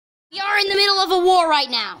We are in the middle of a war right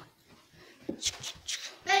now.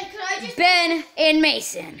 Ben, could I just... Ben and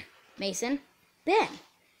Mason. Ben.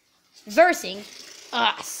 Versing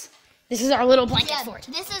us. This is our little blanket fort.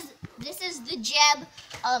 This is the Jeb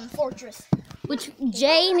fortress. Which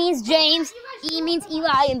J means James, E means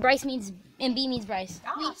Eli, and B means Bryce.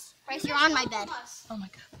 Bryce, you're on my bed. Oh my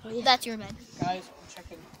god. That's your bed. Guys, I'm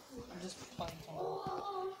checking. I'm just playing something.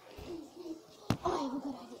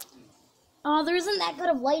 Oh, there isn't that good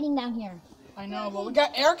of lighting down here. I know, but we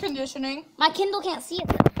got air conditioning. My Kindle can't see it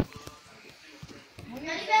though. Ready,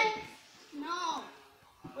 Ben? No.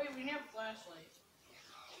 Wait, we need a flashlight.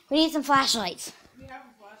 We need some flashlights. We have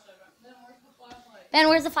a flashlight, but then where's the flashlight? Ben,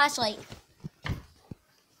 where's the flashlight?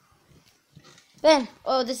 Ben,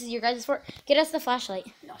 oh, this is your guys' fort. Get us the flashlight.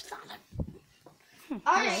 No, it's not.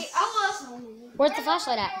 Alright, I'll listen. Where's the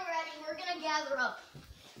flashlight at? We're gonna gather up.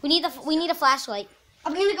 We need a flashlight.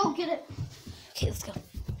 I'm gonna go get it. Okay, let's go.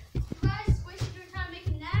 You guys wasted your time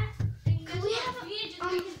making that. And you guys Can we have just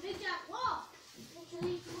make a big giant wall. Can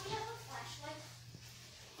we have a flashlight?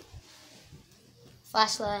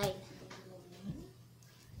 Flashlight.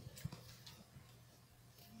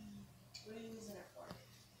 What are you using it for?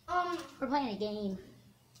 We're playing a game.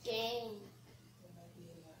 Game.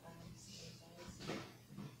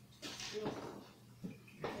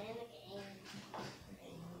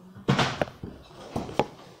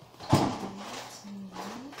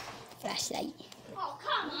 Flashlight. Oh,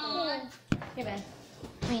 come on. Here, Ben.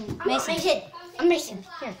 Mason. I'm Mason.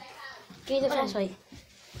 Here. Give me the flashlight.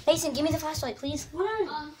 Mason, give me the flashlight, please.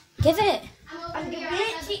 Um, Give it. I'm giving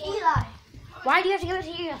it to Eli. Why do you have to give it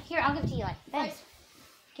to Eli? Here, I'll give it to Eli. Ben,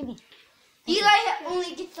 give me. Eli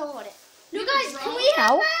only gets to hold it. you guys, can we have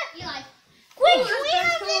How? that? Eli, Wait, can we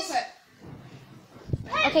have this?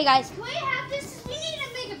 Okay, guys. can we have this? We need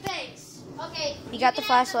to make a base. Okay. You got the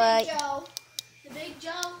flashlight. Joe. The big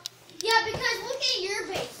Joe. Yeah, because look at your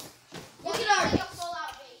base. Look at our base.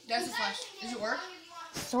 That's the flash. Does it work?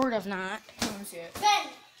 Sort of not. Let me see it. Ben,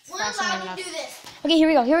 we're Flashing allowed enough. to do this. Okay, here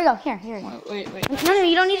we go. Here we go. Here we go. Wait. No,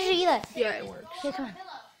 you don't need to do Eli. Yeah, it works. Here, come on.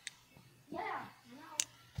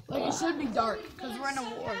 Like, it should be dark, because we're in a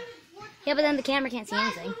war. Yeah, but then the camera can't see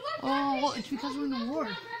anything. Oh, well, it's because we're in a war.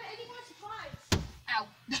 Ow.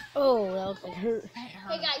 Oh, that looks like hurt.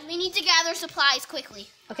 Hey guys, we need to gather supplies quickly.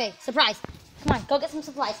 Okay, surprise. Come on, go get some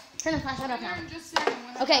supplies. Turn the flashlight off now.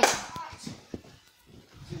 Okay.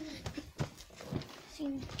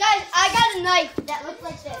 Guys, I got a knife that looks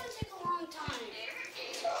like this.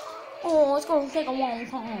 Oh, it's going to take a long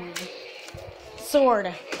time.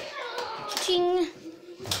 Sword. Ching.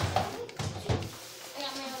 I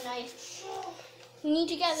got my own knife. We need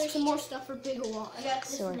to gather some more stuff for bigger wall. I got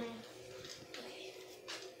this Sword. knife.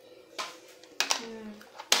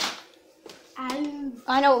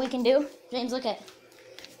 I know what we can do. James, look at.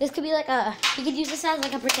 This could be like a. You could use this as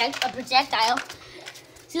like a projectile.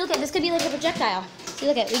 See, look at. This could be like a projectile. See,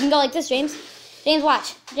 look at. We can go like this, James. James,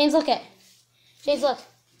 watch. James, look at. James, look.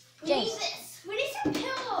 We need James. this. We need some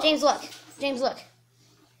pillows. James, look. James, look.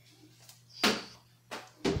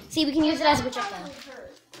 See, we can use it as a projectile.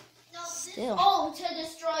 Still. Oh, to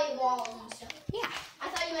destroy walls and stuff. Yeah. I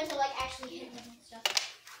thought you meant to like actually hit them and stuff.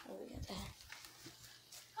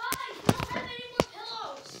 Guys, we don't have any more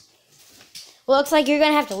pillows. Well, looks like you're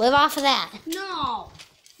gonna have to live off of that. No.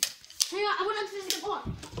 Hang on, I want to visit the point.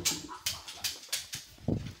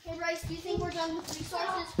 Hey Bryce, do you think we're done with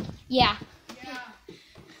resources? Yeah.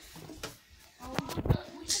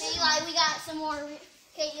 Hey Eli, we got some more.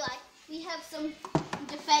 Okay Eli, we have some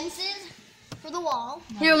defenses for the wall.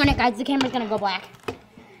 Here, a minute, guys. The camera's gonna go black.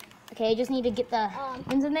 Okay, I just need to get the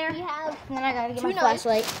pins in there. We have And then I gotta get two my knives.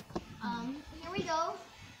 flashlight. Here we go.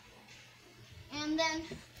 And then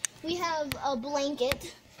we have a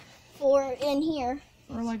blanket for in here.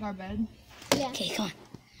 Or like our bed. Yeah. Okay, come on.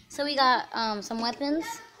 So we got some weapons.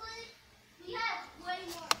 We have way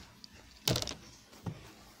more.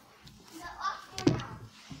 We got lots more now.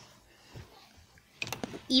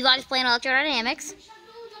 Eli's playing electrodynamics.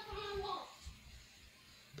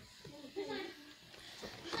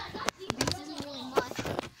 This isn't really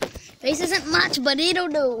much. This isn't much, but it'll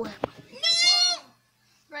do.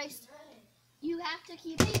 Bryce, you have to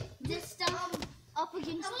keep this stuff up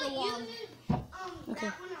against the wall. Okay.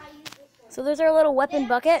 So there's our little weapon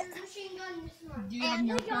bucket. Do you have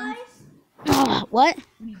Nerf guns? What?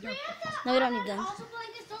 We need Nerf guns. No, we don't need guns. Also,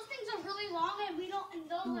 blankets, those things are really long and we don't, and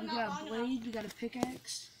those Ooh, are we not got a long enough. blade, we got a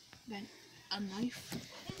pickaxe, then a knife.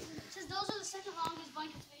 It says those are the second longest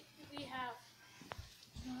blankets we have.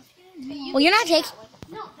 Well, you're not taking.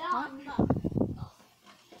 No, that one, no.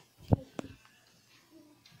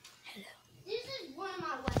 This is one of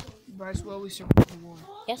my weapons. Bryce, will we survive the war?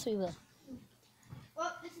 Yes, we will.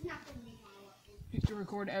 Well, this is not going to be my weapon. You have to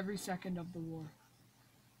record every second of the war.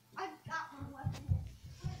 I've got my weapon.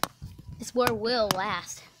 This war will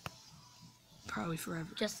last, Probably forever.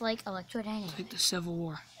 just like electrodynamics. Like the Civil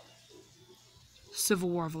War. Civil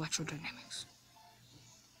War of electrodynamics.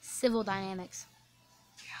 Civil dynamics.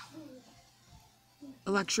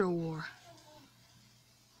 Electro War.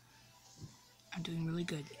 I'm doing really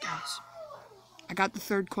good, guys. I got the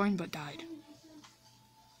third coin, but died.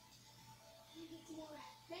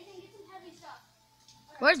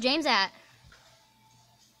 Where's James at?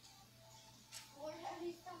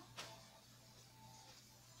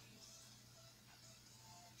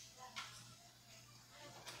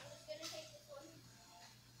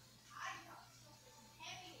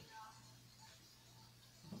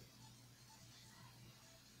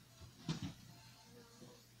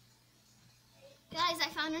 Guys, I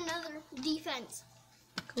found another defense.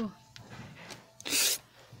 Cool.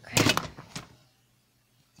 Crap.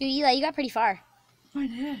 Dude, Eli, you got pretty far. I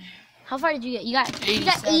did. How far did you get? You got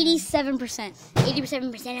 87%.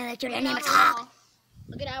 87% electrodynamics. Wall.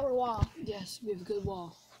 Look at our wall. Yes, we have a good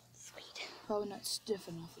wall. Sweet. Probably not stiff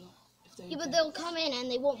enough though. If they Yeah, but they'll come in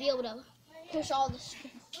and they won't be able to push all this.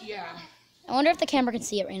 yeah. I wonder if the camera can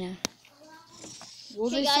see it right now. Will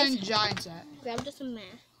Okay, they guys. send giants at? Grab just a mat.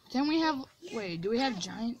 Can we have? Wait, do we have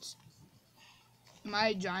giants? Am I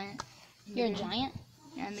a giant? in the You're a game? giant?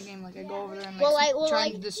 Yeah, in the game, like I go over there and Well, like, like, try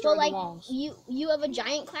to destroy the walls. you have a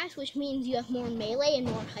giant class, which means you have more melee and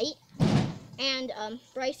more height. And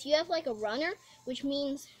Bryce, you have like a runner, which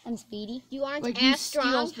means I'm speedy. you aren't Like you as steal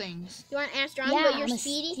strong. things. You aren't as strong, Yeah, but you're I'm a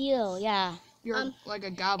speedy. steal, yeah. You're like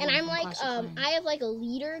a goblin. And I'm from like Clash of Clans. I have like a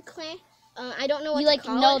leader clan. I don't know what You to like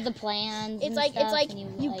call know it. the plans. It's and like stuff,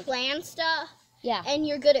 and you like, plan stuff, Yeah. and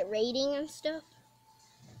you're good at raiding and stuff.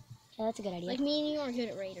 Yeah, that's a good idea. Like me and you are good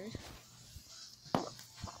at raiders.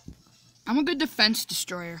 I'm a good defense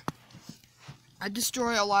destroyer. I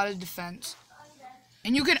destroy a lot of defense.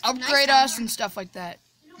 And you can upgrade us and stuff like that.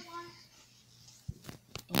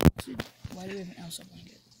 Why do we have an Elsa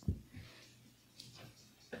blanket?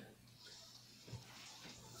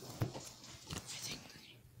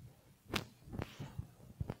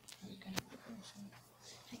 I think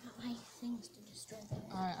I got my things to destroy them.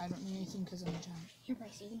 Alright, I don't need anything because I'm a giant. Here,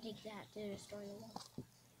 Bryce, you can take that to destroy the wall.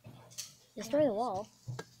 Destroy the wall.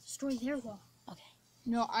 Destroy their wall. Okay.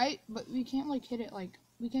 No, but we can't like hit it like,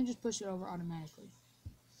 we can't just push it over automatically.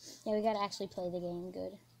 Yeah, we gotta actually play the game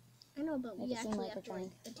good. I know, but Make we it seem actually like have to we're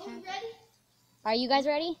like trying. attack. Are you guys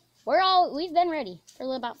ready? We've been ready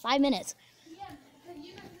for about 5 minutes. Yeah,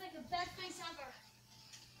 you guys make the best face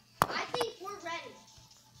ever. I think we're ready.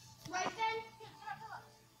 Right then?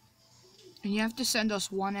 And you have to send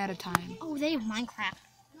us one at a time. Oh, they have Minecraft.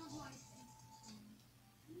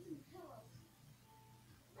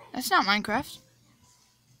 That's not Minecraft.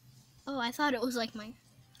 Oh, I thought it was like mine.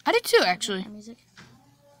 I did too, actually. Music.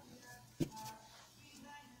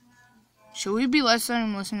 Should we be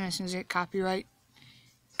listening as soon as it copyright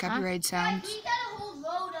sounds? We got a whole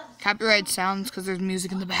load of. Copyright sounds because there's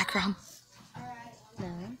music in the background. No.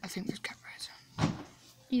 I think there's copyright sound.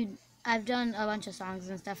 Dude, I've done a bunch of songs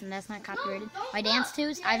and stuff, and that's not copyrighted. My dance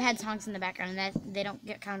twos, I've had songs in the background, and that they don't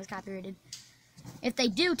get counted as copyrighted. If they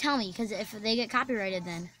do, tell me, because if they get copyrighted,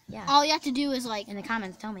 then yeah. All you have to do is like. In the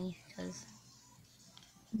comments, tell me, because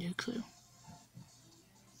No clue.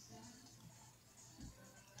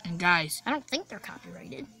 And guys, I don't think they're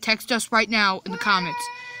copyrighted. text us right now in the comments.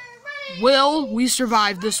 Will we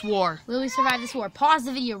survive this war? Will we survive this war? Pause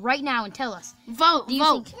the video right now and tell us. Vote. Do you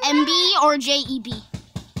Vote. think- MB or JEB?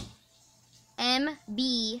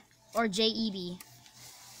 MB or JEB.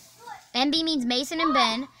 MB means Mason and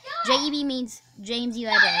Ben. JEB means James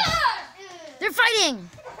Eli Bryce. They're fighting!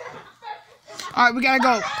 All right, we gotta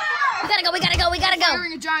go. We gotta go, we gotta go, we gotta go!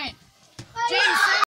 Firing a giant. James,